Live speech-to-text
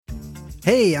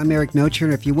Hey, I'm Eric Melcher,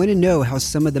 and if you want to know how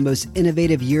some of the most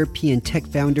innovative European tech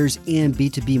founders and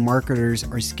B2B marketers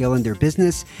are scaling their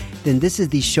business, then this is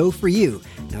the show for you.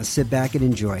 Now sit back and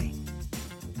enjoy.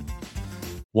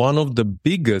 One of the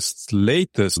biggest,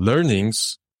 latest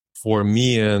learnings for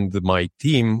me and my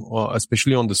team,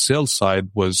 especially on the sales side,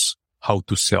 was how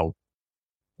to sell.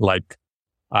 Like,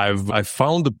 I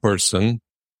found a person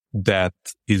that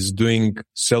is doing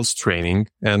sales training,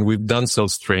 and we've done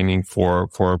sales training for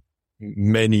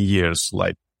many years,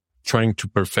 like trying to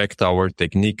perfect our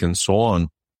technique and so on.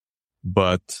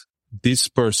 But this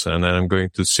person, and I'm going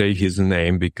to say his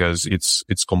name because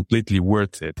it's completely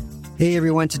worth it. Hey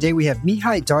everyone, today we have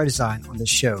Mihai Dardizan on the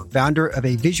show, founder of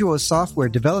a visual software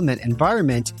development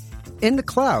environment in the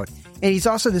cloud. And he's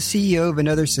also the CEO of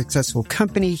another successful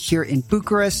company here in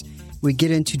Bucharest. We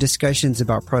get into discussions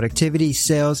about productivity,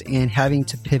 sales, and having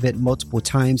to pivot multiple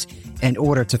times in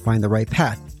order to find the right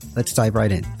path. Let's dive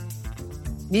right in.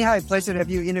 Mihai, pleasure to have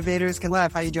you. Innovators Can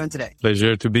Laugh. How are you doing today?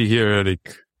 Pleasure to be here,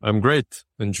 Eric. I'm great.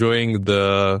 Enjoying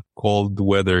the cold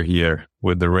weather here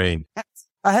with the rain.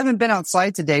 I haven't been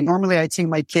outside today. Normally I take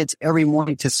my kids every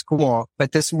morning to school,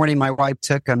 but this morning my wife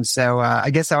took them. So I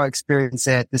guess I'll experience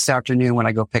it this afternoon when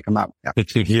I go pick them up.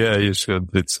 Yeah, you should.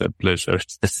 It's a pleasure.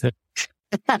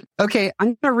 Okay, I'm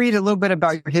going to read a little bit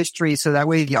about your history so that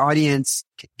way the audience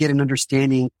can get an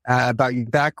understanding about your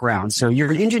background. So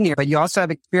you're an engineer, but you also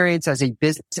have experience as a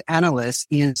business analyst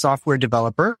and software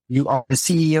developer. You are the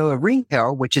CEO of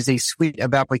Ringtail, which is a suite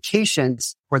of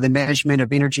applications for the management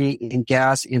of energy and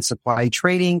gas and supply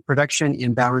trading, production,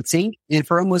 and balancing. And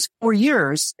for almost 4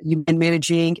 years, you've been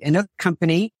managing another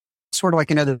company, sort of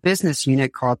like another business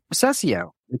unit called Processio,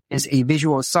 which is a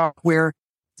visual software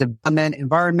development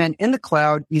environment in the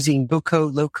cloud using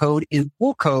no-code, low-code, and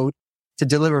full-code to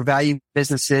deliver value to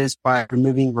businesses by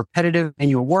removing repetitive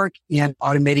manual work and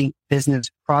automating business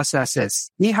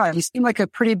processes. Mihai, you seem like a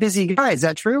pretty busy guy. Is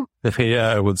that true? Yeah,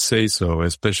 I would say so,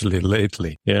 especially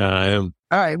lately. Yeah, I am.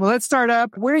 All right. Well, let's start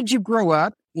up. Where did you grow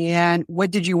up and what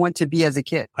did you want to be as a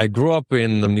kid? I grew up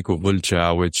in Râmnicu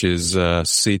Vâlcea, which is a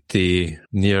city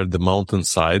near the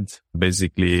mountainside.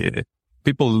 Basically,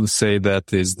 people say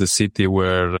that is the city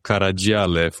where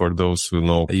Caragiale, for those who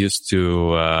know, used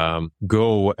to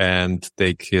go and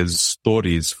take his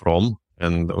stories from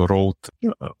and wrote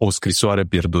O scrisoare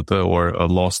pierdută or a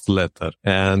lost letter.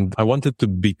 And I wanted to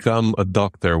become a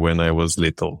doctor when I was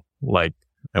little. Like,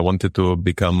 I wanted to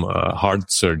become a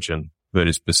heart surgeon,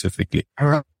 very specifically. All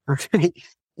right.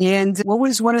 And what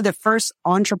was one of the first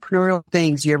entrepreneurial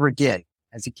things you ever did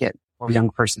as a kid?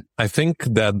 Young person? I think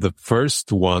that the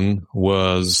first one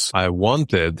was I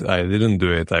didn't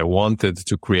do it. I wanted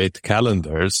to create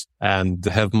calendars and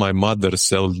have my mother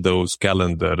sell those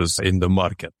calendars in the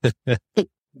market. Wait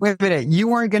a minute. You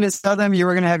weren't going to sell them. You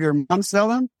were going to have your mom sell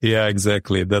them? Yeah,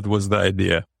 exactly. That was the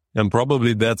idea. And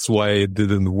probably that's why it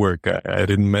didn't work. I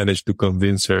didn't manage to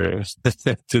convince her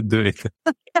to do it.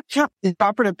 Did you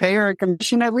offer to pay her a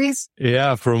commission at least?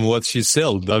 Yeah, from what she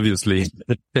sold, obviously.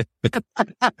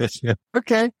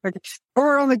 Okay.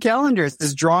 Or on the calendars,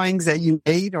 is drawings that you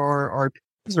made or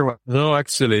pictures or what? No,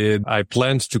 actually, I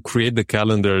planned to create the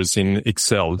calendars in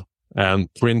Excel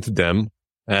and print them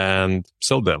and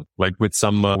sell them, like with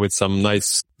some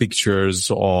nice pictures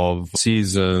of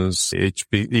seasons,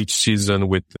 each season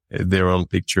with their own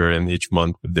picture and each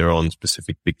month with their own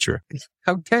specific picture.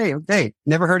 Okay.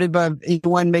 Never heard of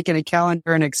anyone making a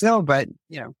calendar in Excel, but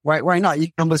why not? You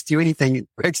can almost do anything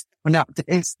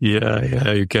nowadays.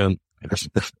 Yeah, you can.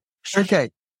 Okay.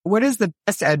 What is the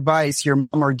best advice your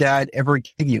mom or dad ever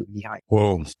gave you, Mihai?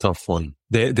 Whoa, tough one.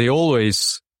 They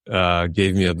always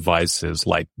gave me advices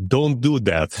like, don't do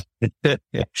that.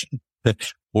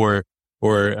 or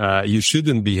you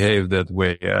shouldn't behave that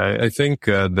way. I think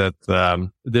that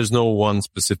there's no one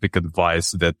specific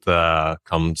advice that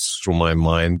comes through my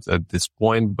mind at this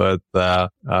point, but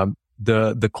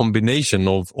the combination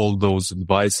of all those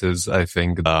advices, I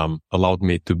think, allowed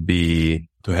me to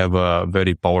have a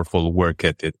very powerful work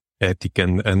ethic.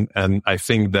 And I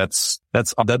think those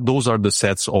are the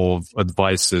sets of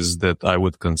advices that I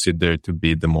would consider to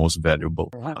be the most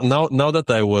valuable. Wow. Now that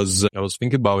I was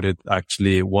thinking about it,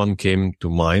 actually one came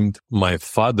to mind. My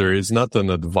father is not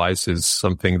an advice, is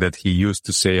something that he used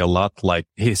to say a lot. Like,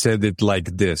 he said it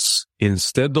like this: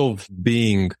 instead of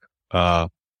being a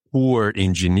poor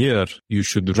engineer, you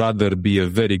should rather be a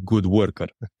very good worker.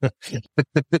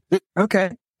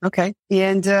 Okay.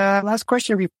 And last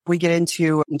question before we get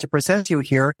into Processio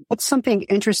here. What's something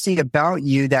interesting about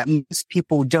you that most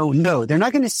people don't know? They're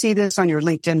not going to see this on your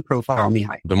LinkedIn profile,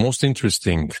 Mihai. The most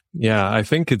interesting, I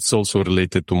think it's also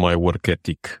related to my work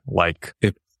ethic. Like,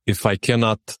 if I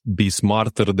cannot be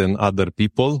smarter than other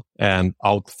people and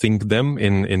outthink them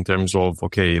in terms of,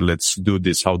 okay, let's do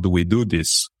this. How do we do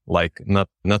this? Like not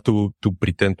to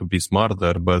pretend to be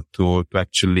smarter, but to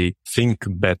actually think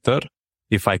better.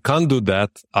 If I can't do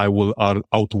that, I will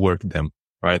outwork them.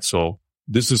 Right. So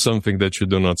this is something that you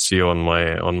do not see on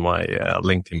my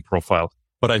LinkedIn profile.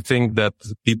 But I think that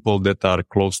people that are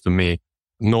close to me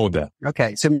know that.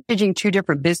 Okay. So managing two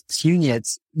different business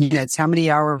units, how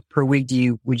many hours per week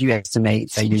would you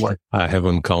estimate that you work? I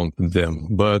haven't counted them,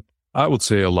 but I would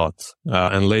say a lot.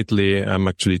 And lately I'm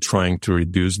actually trying to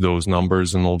reduce those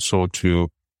numbers and also to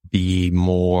be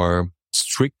more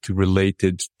strict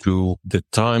related to the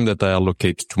time that I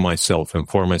allocate to myself and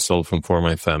for my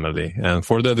family. And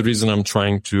for that reason, I'm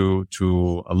trying to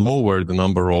lower the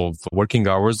number of working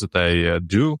hours that I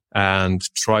do and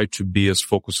try to be as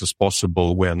focused as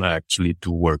possible when I actually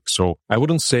do work. So I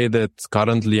wouldn't say that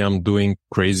currently I'm doing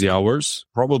crazy hours.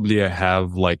 Probably I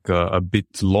have like a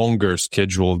bit longer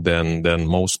schedule than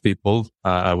most people.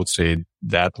 I would say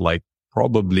that like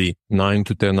probably 9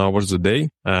 to 10 hours a day.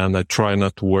 And I try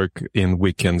not to work in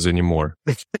weekends anymore.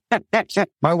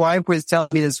 My wife was telling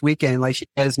me this weekend, like she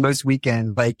does most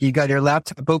weekends, like you got your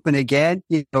laptop open again.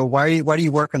 Why do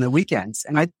you work on the weekends?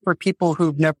 And for people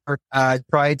who've never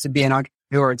tried to be an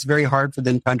entrepreneur, it's very hard for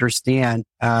them to understand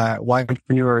why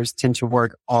entrepreneurs tend to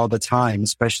work all the time,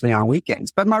 especially on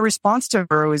weekends. But my response to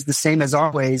her is the same as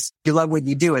always. You love what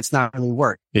you do. It's not really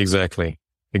work. Exactly.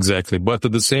 But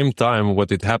at the same time, what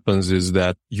it happens is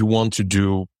that you want to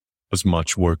do as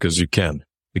much work as you can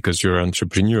because you're an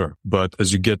entrepreneur. But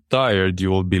as you get tired,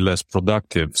 you will be less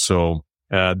productive. So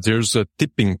there's a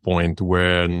tipping point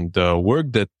where the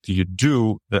work that you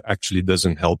do actually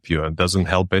doesn't help you and doesn't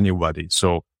help anybody.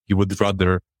 So you would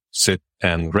rather sit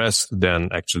and rest than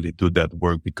actually do that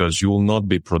work because you will not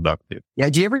be productive. Yeah.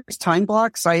 Do you ever use time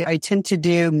blocks? I tend to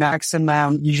do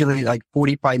maximum, usually like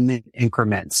 45-minute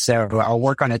increments. So I'll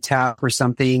work on a task or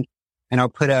something and I'll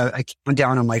put a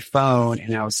countdown on my phone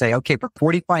and I'll say, okay, for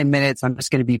 45 minutes, I'm just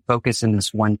going to be focused on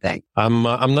this one thing. I'm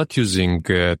not using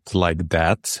it like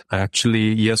that.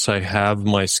 Actually, yes, I have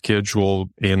my schedule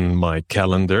in my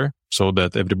calendar, so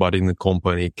that everybody in the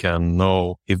company can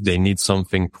know if they need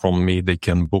something from me, they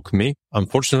can book me.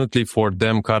 Unfortunately for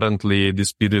them, currently,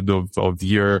 this period of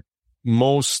year,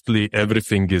 mostly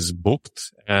everything is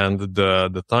booked and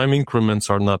the time increments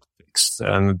are not fixed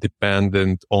and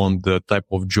dependent on the type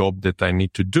of job that I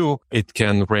need to do. It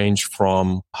can range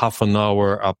from half an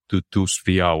hour up to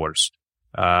 2-3 hours.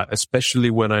 Especially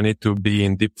when I need to be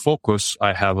in deep focus,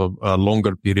 I have a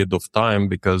longer period of time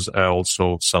because I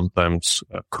also sometimes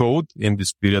code in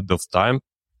this period of time.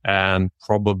 And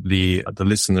probably the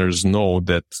listeners know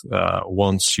that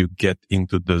once you get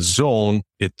into the zone,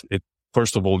 it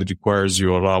first of all, it requires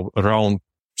you around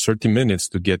 30 minutes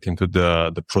to get into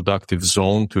the productive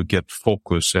zone, to get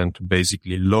focus and to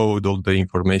basically load all the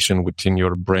information within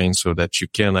your brain so that you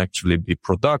can actually be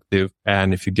productive.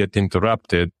 And if you get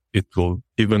interrupted, it will,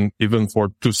 even for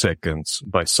 2 seconds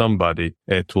by somebody,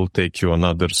 it will take you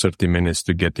another 30 minutes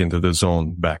to get into the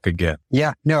zone back again.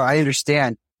 Yeah, no, I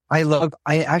understand. I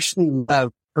actually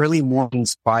love early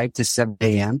mornings, 5 to 7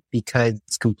 a.m. because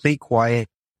it's complete quiet,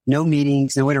 no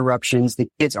meetings, no interruptions. The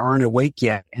kids aren't awake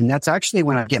yet. And that's actually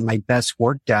when I get my best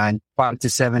work done, 5 to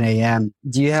 7 a.m.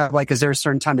 Do you have is there a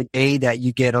certain time of day that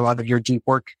you get a lot of your deep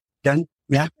work done?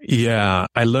 Yeah. Yeah.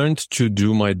 I learned to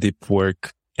do my deep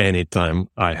work anytime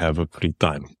I have a free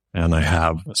time and I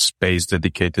have a space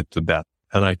dedicated to that.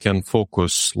 And I can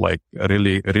focus like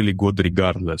really, really good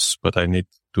regardless, but I need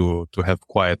to have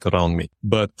quiet around me.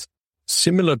 But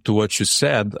similar to what you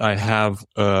said, I have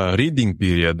a reading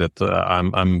period that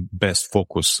I'm best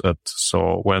focused at.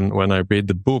 So when I read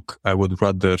the book, I would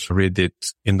rather read it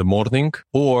in the morning,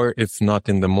 or if not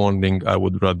in the morning, I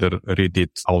would rather read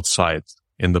it outside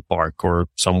in the park or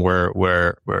somewhere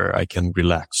where I can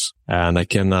relax and I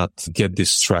cannot get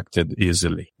distracted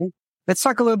easily. Let's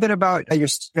talk a little bit about your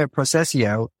startup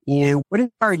Procesio and what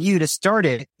inspired you to start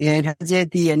it, and how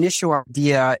did the initial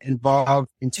idea evolve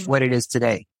into what it is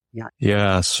today?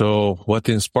 Yeah. So what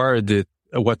inspired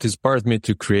me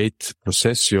to create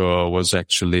Procesio was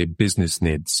actually business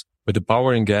needs. With the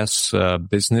power and gas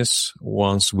business,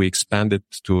 once we expanded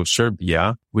to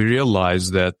Serbia, we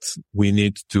realized that we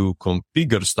need to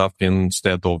configure stuff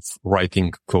instead of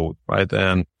writing code, right?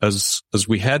 And as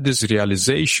we had this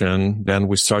realization, then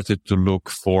we started to look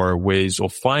for ways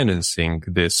of financing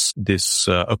this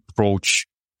approach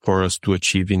for us to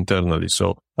achieve internally.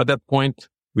 So at that point,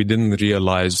 we didn't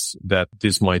realize that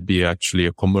this might be actually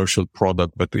a commercial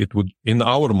product, but it would, in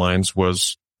our minds,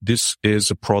 was this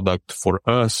is a product for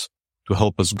us to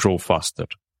help us grow faster,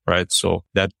 right? So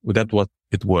that what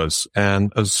it was.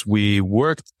 And as we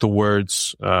worked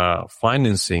towards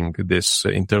financing this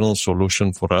internal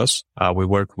solution for us, we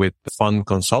worked with fund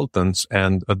consultants.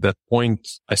 And at that point,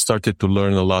 I started to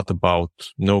learn a lot about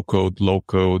no code, low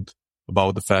code,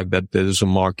 about the fact that there's a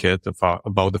market,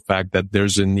 about the fact that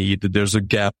there's a need, there's a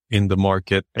gap in the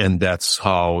market. And that's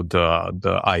how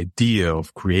the idea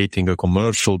of creating a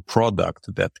commercial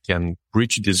product that can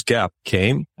bridge this gap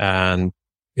came. And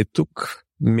it took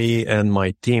me and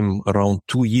my team around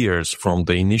 2 years from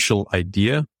the initial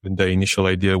idea. And the initial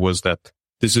idea was that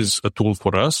this is a tool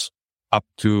for us, up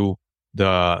to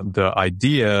the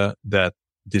idea that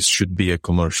this should be a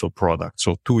commercial product.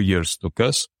 So 2 years took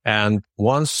us. And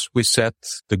once we set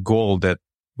the goal that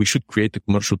we should create a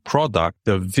commercial product,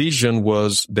 the vision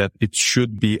was that it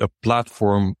should be a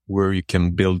platform where you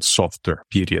can build software,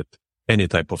 period. Any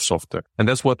type of software. And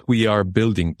that's what we are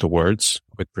building towards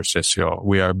with Procesio.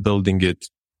 We are building it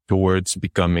towards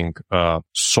becoming a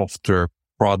software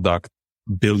product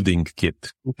building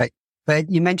kit. Okay.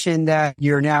 But you mentioned that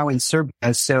you're now in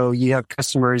Serbia, so you have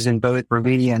customers in both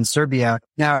Romania and Serbia.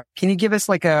 Now, can you give us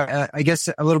like a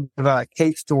little bit of a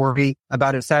case story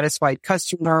about a satisfied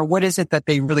customer? What is it that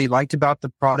they really liked about the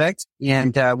product?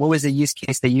 And what was the use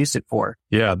case they used it for?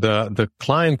 Yeah, the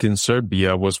client in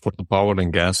Serbia was for the power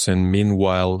and gas. And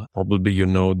meanwhile, probably,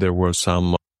 there were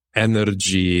some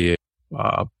energy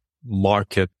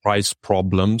market price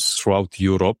problems throughout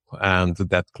Europe, and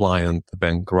that client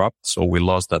bankrupt. So we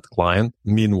lost that client.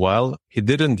 Meanwhile, he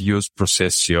didn't use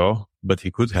Procesio, but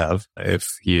he could have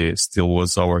if he still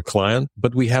was our client.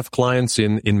 But we have clients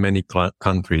in many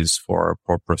countries for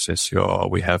Procesio.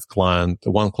 We have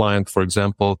one client, for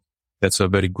example, that's a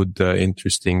very good,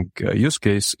 interesting use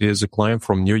case, is a client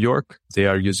from New York. They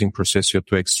are using Procesio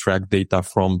to extract data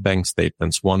from bank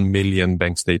statements, 1 million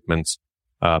bank statements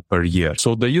per year.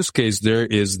 So the use case there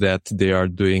is that they are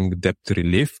doing debt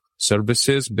relief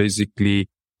services. Basically,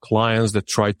 clients that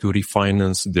try to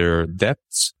refinance their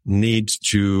debts need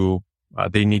to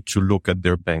look at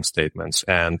their bank statements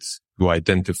and to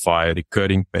identify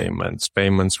recurring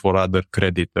payments for other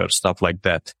creditors, stuff like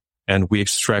that. And we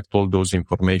extract all those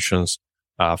informations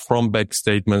from bank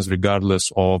statements,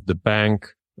 regardless of the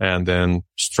bank, and then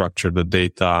structure the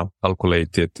data,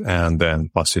 calculate it, and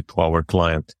then pass it to our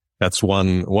client. That's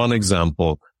one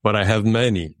example, but I have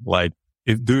many. Like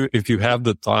if you have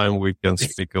the time, we can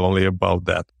speak only about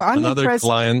that. Another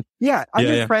client. Yeah. I'm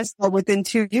impressed that within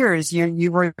 2 years,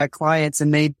 you were at clients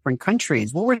in many different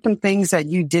countries. What were some things that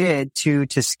you did to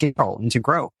scale and to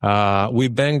grow? We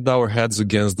banged our heads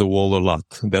against the wall a lot.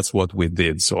 That's what we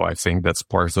did. So I think that's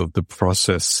part of the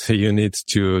process. You need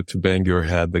to bang your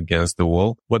head against the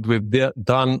wall. What we've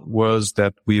done was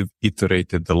that we've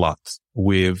iterated a lot.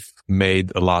 We've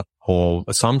made a lot of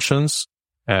assumptions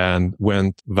and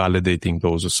went validating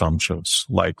those assumptions.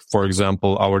 Like, for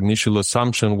example, our initial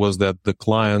assumption was that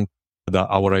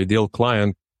our ideal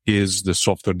client is the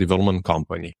software development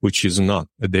company, which is not.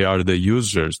 They are the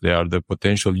users. They are the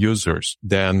potential users.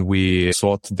 Then we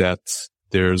thought that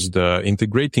there's the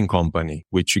integrating company,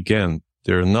 which again,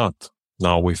 they're not.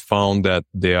 Now we found that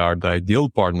they are the ideal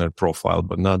partner profile,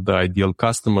 but not the ideal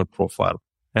customer profile,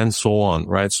 and so on,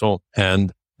 right? So,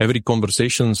 and every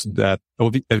conversation that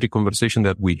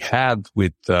we had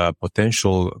with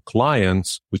potential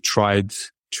clients, we tried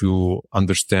to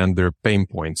understand their pain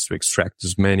points, to extract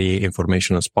as many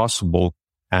information as possible,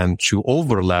 and to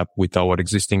overlap with our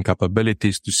existing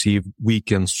capabilities to see if we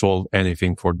can solve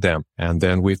anything for them. And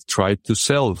then we've tried to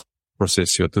sell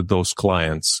Procesio to those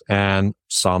clients, and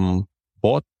some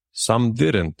bought, some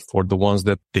didn't. For the ones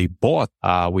that they bought,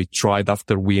 we tried,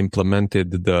 after we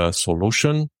implemented the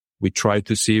solution, we tried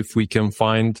to see if we can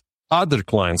find other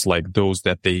clients like those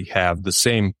that they have the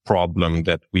same problem,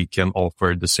 that we can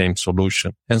offer the same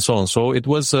solution, and so on. So it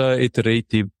was an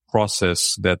iterative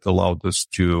process that allowed us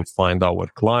to find our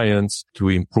clients, to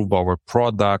improve our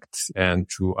product, and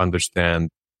to understand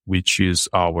which is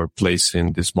our place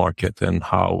in this market and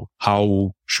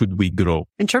how should we grow.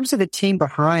 In terms of the team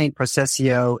behind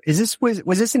Procesio,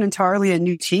 was this an entirely a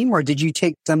new team, or did you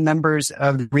take some members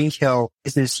of the Greenhill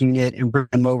business unit and bring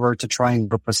them over to try and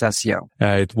grow Procesio?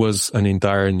 It was an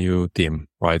entire new team,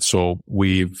 right? So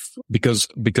because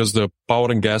the power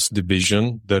and gas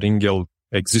division, the Greenhill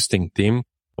existing team,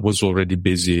 was already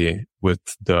busy with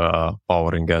the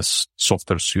power and gas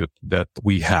software suite that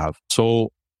we have.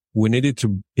 So we needed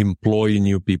to employ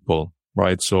new people,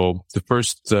 right? So the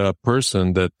first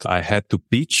person that I had to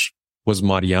pitch was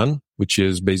Marian, which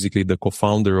is basically the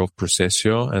co-founder of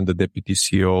Procesio and the deputy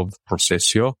CEO of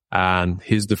Procesio. And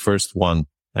he's the first one.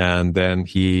 And then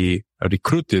he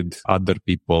recruited other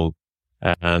people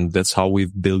And that's how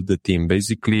we've built the team.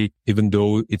 Basically, even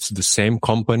though it's the same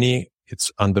company, it's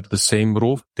under the same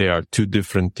roof, they are two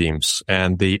different teams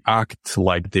and they act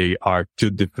like they are two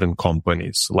different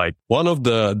companies. Like one of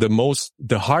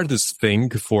the hardest thing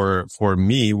for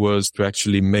me was to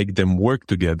actually make them work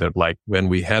together. Like when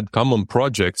we had common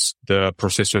projects, the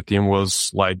Processio team was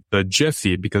like the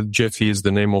Jeffy, because Jeffy is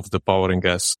the name of the power and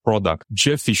gas product.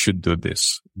 Jeffy should do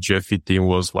this. Jeffy team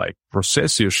was like,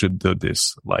 Processio should do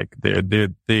this. Like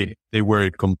they were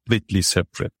completely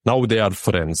separate. Now they are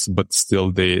friends, but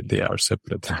still they are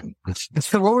separate.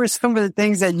 So what were some of the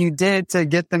things that you did to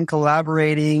get them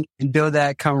collaborating and build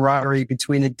that camaraderie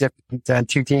between the different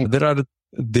two teams? There are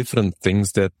different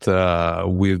things that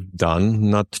we've done,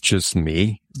 not just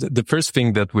me. The first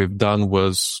thing that we've done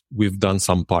was we've done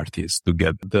some parties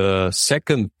together. The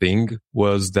second thing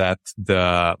was that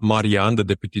the Marian, the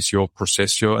deputy CEO of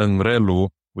Processio, and Relu,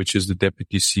 which is the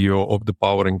deputy CEO of the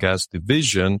power and gas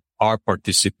division, are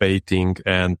participating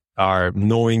and are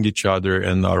knowing each other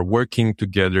and are working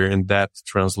together. And that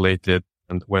translated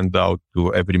and went out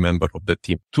to every member of the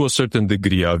team to a certain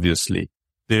degree, obviously.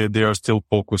 They are still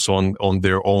focused on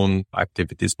their own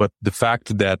activities. But the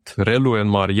fact that Relu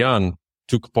and Marian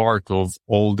took part of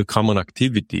all the common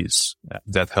activities,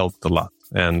 that helped a lot.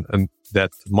 And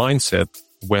that mindset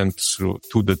went through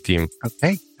to the team.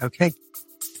 Okay.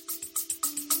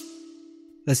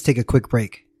 Let's take a quick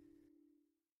break.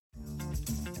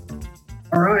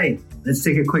 All right, let's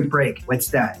take a quick break. What's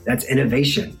that? That's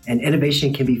innovation. And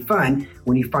innovation can be fun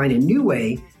when you find a new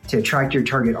way to attract your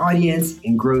target audience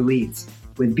and grow leads.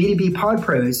 With B2B Pod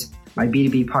Pros, my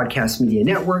B2B podcast media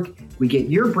network, we get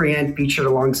your brand featured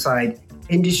alongside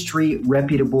industry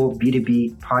reputable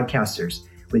B2B podcasters.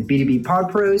 With B2B Pod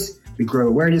Pros, we grow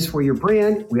awareness for your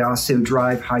brand. We also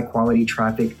drive high quality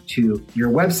traffic to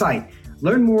your website.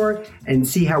 Learn more and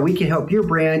see how we can help your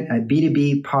brand at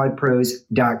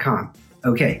b2bpodpros.com.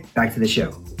 Okay, back to the show.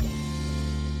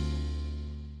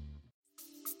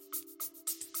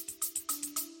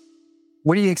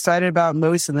 What are you excited about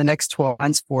most in the next 12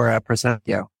 months for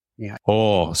Processio? Yeah.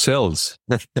 Oh, sales.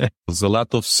 There's a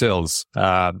lot of sales.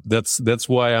 That's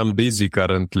why I'm busy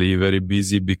currently, very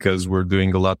busy, because we're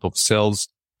doing a lot of sales.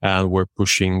 And we're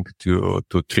pushing to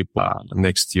triple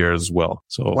next year as well.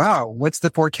 So wow, what's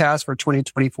the forecast for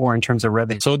 2024 in terms of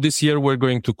revenue? So this year we're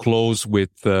going to close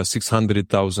with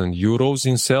 600,000 euros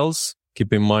in sales.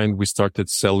 Keep in mind, we started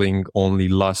selling only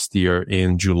last year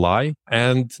in July.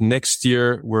 And next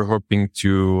year, we're hoping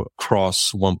to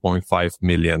cross 1.5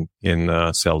 million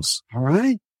in sales. All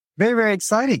right. Very, very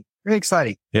exciting. Very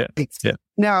exciting. Yeah.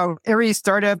 Now, every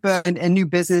startup and new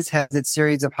business has its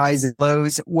series of highs and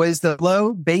lows. Was the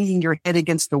low banging your head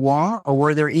against the wall, or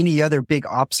were there any other big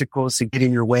obstacles to get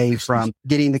in your way from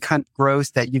getting the kind of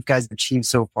growth that you guys achieved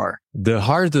so far? The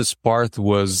hardest part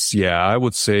was, I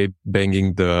would say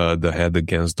banging the head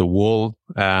against the wall,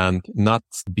 and not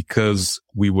because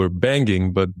we were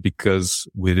banging, but because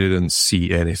we didn't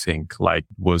see anything. Like,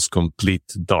 it was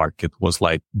complete dark. It was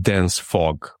like dense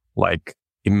fog. Like,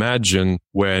 imagine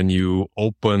when you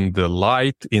open the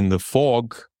light in the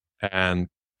fog, and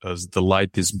as the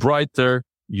light is brighter,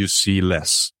 you see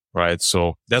less, right?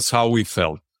 So that's how we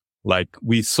felt. Like,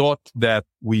 we thought that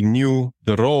we knew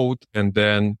the road, and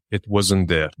then it wasn't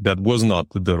there. That was not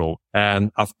the road.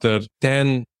 And after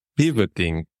 10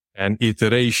 pivoting and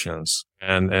iterations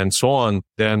and so on,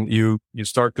 then you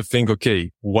start to think,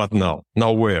 okay, what now?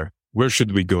 Now where? Where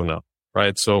should we go now?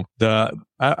 Right. So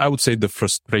I would say the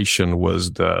frustration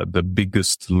was the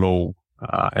biggest low,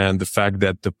 and the fact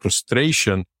that the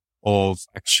frustration of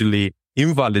actually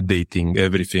invalidating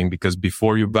everything, because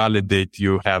before you validate,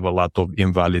 you have a lot of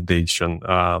invalidation,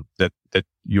 that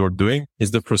you're doing,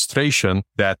 is the frustration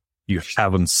that you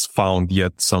haven't found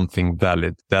yet something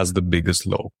valid. That's the biggest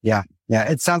low. Yeah.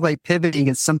 It sounds like pivoting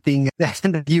is something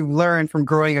that you learned from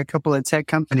growing a couple of tech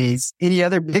companies. Any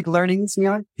other big learnings,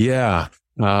 Milan? Yeah.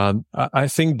 I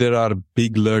think there are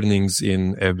big learnings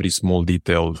in every small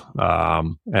detail.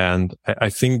 And I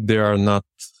think there are not,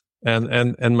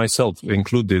 and myself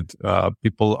included,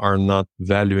 people are not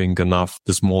valuing enough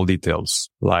the small details,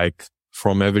 like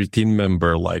from every team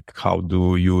member, like how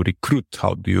do you recruit?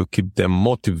 How do you keep them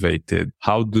motivated?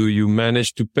 How do you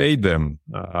manage to pay them?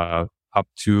 Up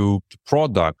to the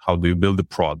product. How do you build the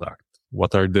product?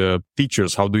 What are the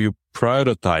features? How do you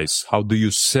prioritize? How do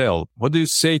you sell? What do you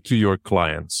say to your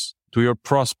clients, to your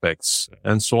prospects,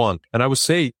 and so on? And I would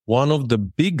say one of the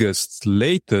biggest,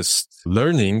 latest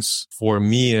learnings for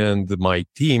me and my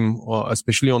team,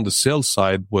 especially on the sales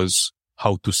side, was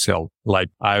how to sell. Like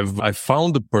I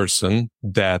found a person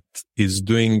that is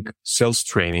doing sales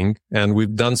training, and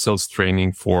we've done sales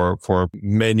training for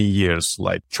many years,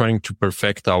 like trying to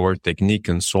perfect our technique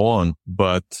and so on.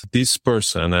 But this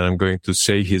person, and I'm going to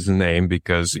say his name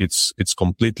because it's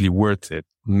completely worth it,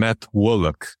 Matt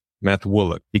Wallach,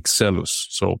 Excellus.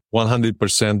 So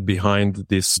 100% behind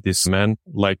this man.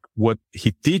 Like what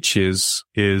he teaches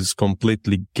is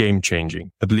completely game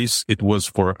changing. At least it was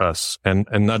for us, and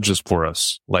not just for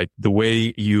us. Like the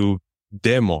way you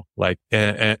demo, like,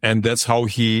 and that's how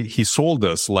he sold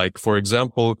us. Like, for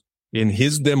example, in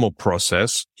his demo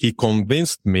process, he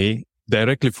convinced me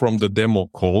directly from the demo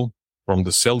call, from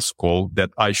the sales call, that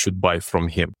I should buy from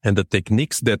him. And the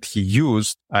techniques that he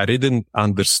used, I didn't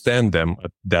understand them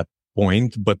at that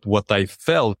point, but what I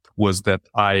felt was that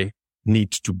I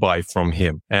need to buy from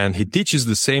him. And he teaches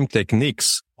the same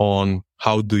techniques on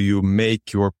how do you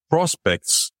make your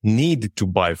prospects need to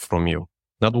buy from you.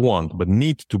 Not want, but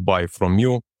need to buy from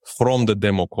you from the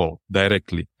demo call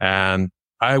directly. And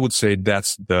I would say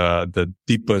that's the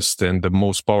deepest and the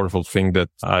most powerful thing that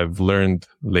I've learned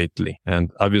lately.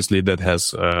 And obviously that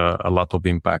has a lot of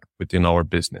impact within our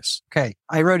business. Okay.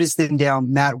 I wrote his name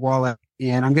down, Matt Wallach,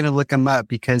 and I'm going to look him up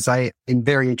because I am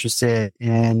very interested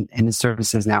in his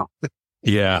services now.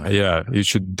 Yeah. You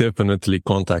should definitely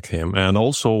contact him. And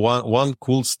also one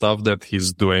cool stuff that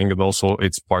he's doing, and also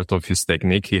it's part of his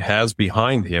technique, he has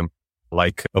behind him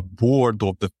like a board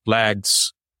of the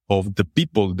flags of the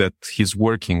people that he's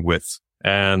working with.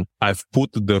 And I've put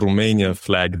the Romania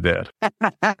flag there.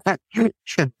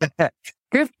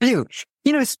 Good for you.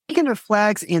 You know, speaking of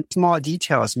flags and small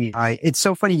details, Mihai, it's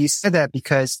so funny you said that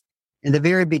because in the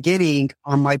very beginning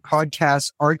on my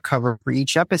podcast art cover for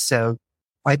each episode,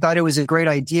 I thought it was a great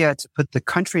idea to put the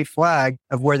country flag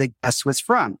of where the guest was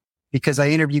from, because I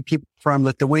interviewed people from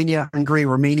Lithuania, Hungary,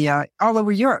 Romania, all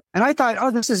over Europe. And I thought, oh,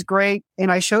 this is great.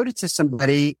 And I showed it to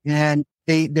somebody, and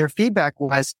their feedback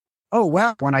was, oh,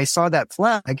 wow, when I saw that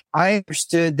flag, I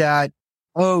understood that,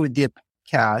 oh, the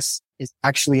podcast is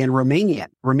actually in Romanian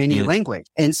language.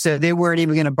 And so they weren't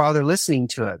even going to bother listening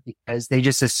to it because they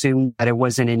just assumed that it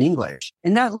wasn't in English.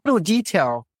 And that little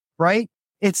detail, right?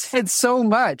 It's said so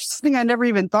much, something I never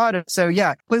even thought of. So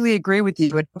yeah, completely agree with you.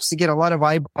 It helps to get a lot of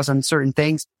eyeballs on certain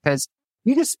things because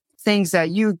you just things that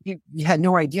you had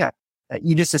no idea, that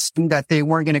you just assumed that they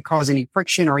weren't going to cause any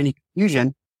friction or any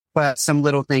confusion, but some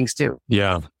little things too.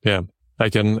 Yeah. I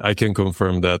can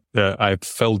confirm that. I've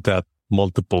felt that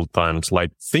multiple times,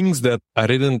 like things that I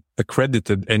didn't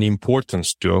accredited any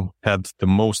importance to had the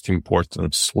most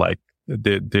importance. Like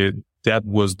that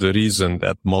was the reason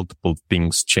that multiple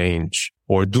things change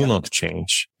or do not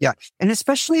change. Yeah. And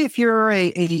especially if you're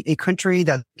a country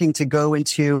that's looking to go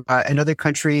into another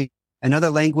country, another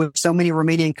language. So many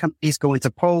Romanian companies go into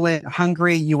Poland,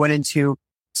 Hungary. You went into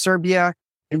Serbia.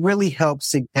 It really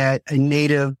helps to get a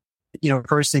native,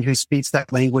 person who speaks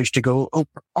that language to go over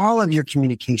all of your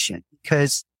communication.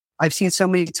 Because I've seen so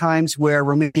many times where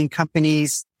Romanian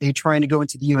companies, they're trying to go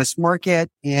into the US market,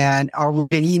 and I'll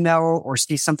read an email or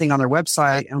see something on their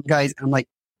website. And guys, I'm like,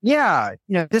 yeah,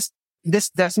 this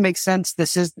doesn't make sense.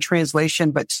 This is the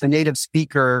translation, but to the native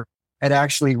speaker, it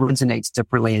actually resonates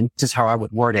differently. And this is how I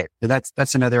would word it. So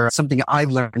that's another something I've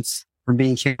learned from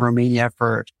being here in Romania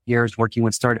for years working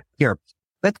with startup here.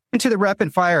 Let's get into the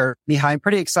rapid fire, Mihai. I'm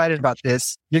pretty excited about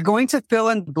this. You're going to fill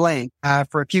in the blank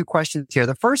for a few questions here.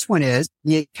 The first one is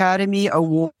the Academy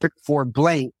Award for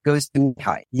blank goes to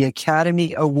Mihai. The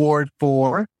Academy Award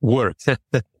for work.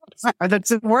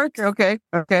 That's it. Work. Okay.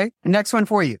 Next one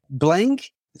for you. Blank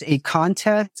is a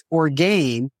contest or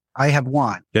game I have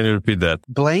won. Can you repeat that?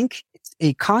 Blank is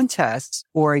a contest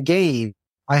or a game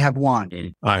I have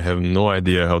won. I have no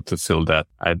idea how to fill that.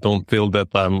 I don't feel that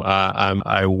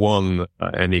I won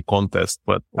any contest,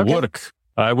 but okay. Work.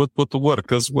 I would put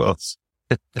work as well.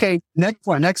 Okay. Next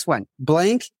one.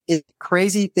 Blank is a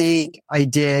crazy thing I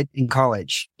did in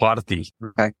college. Party.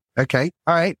 Okay.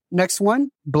 All right. Next one.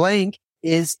 Blank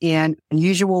is an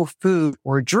unusual food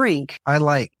or drink I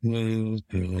like.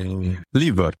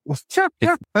 Liver. Sure.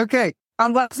 Okay.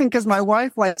 I'm laughing because my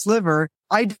wife likes liver.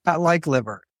 I do not like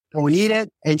liver. Don't eat it.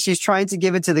 And she's trying to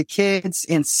give it to the kids.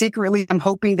 And secretly, I'm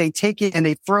hoping they take it and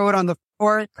they throw it on the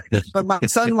floor. But my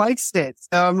son likes it.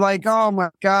 So I'm like, oh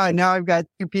my God, now I've got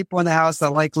two people in the house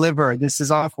that like liver. This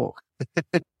is awful.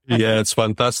 Yeah, it's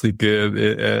fantastic.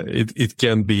 It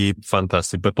can be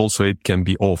fantastic, but also it can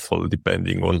be awful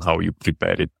depending on how you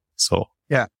prepare it. So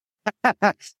yeah.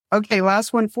 Okay,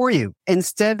 last one for you.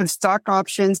 Instead of stock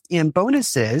options and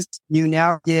bonuses, you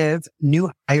now give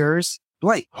new hires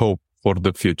blank. Hope for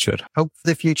the future. Hope for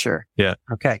the future. Yeah.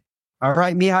 Okay. All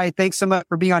right, Mihai, thanks so much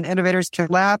for being on Innovators Can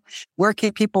Laugh. Where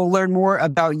can people learn more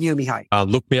about you, Mihai?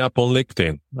 Look me up on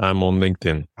LinkedIn. I'm on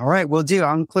LinkedIn. All right, will do.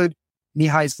 I'll include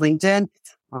Mihai's LinkedIn,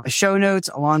 show notes,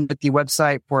 along with the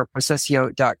website for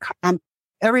Procesio.com.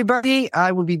 Everybody,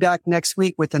 I will be back next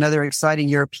week with another exciting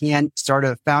European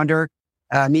startup founder.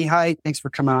 Mihai, thanks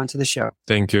for coming on to the show.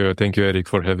 Thank you. Thank you, Eric,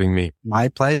 for having me. My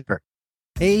pleasure.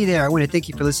 Hey there. I want to thank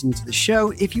you for listening to the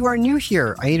show. If you are new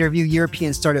here, I interview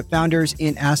European startup founders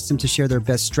and ask them to share their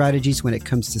best strategies when it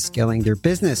comes to scaling their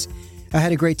business. I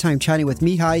had a great time chatting with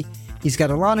Mihai. He's got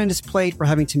a lot on his plate for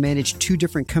having to manage 2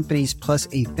 different companies plus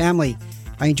a family.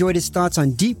 I enjoyed his thoughts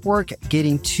on deep work,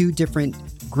 getting 2 different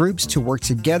groups to work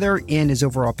together, and his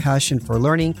overall passion for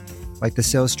learning, like the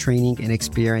sales training and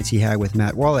experience he had with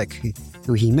Matt Wallach,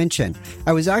 who he mentioned.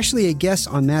 I was actually a guest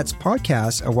on Matt's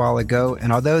podcast a while ago,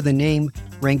 and although the name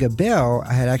rang a bell,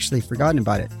 I had actually forgotten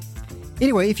about it.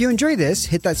 Anyway, if you enjoy this,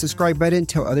 hit that subscribe button,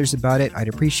 tell others about it. I'd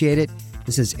appreciate it.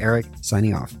 This is Eric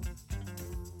signing off.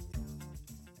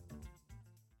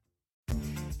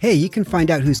 Hey, you can find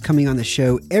out who's coming on the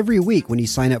show every week when you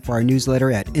sign up for our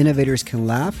newsletter at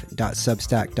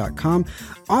innovatorscanlaugh.substack.com.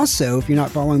 Also, if you're not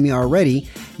following me already,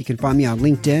 you can find me on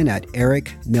LinkedIn at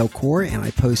Eric Melchor, and I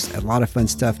post a lot of fun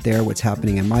stuff there, what's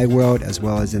happening in my world, as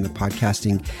well as in the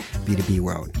podcasting B2B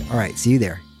world. All right, see you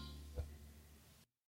there.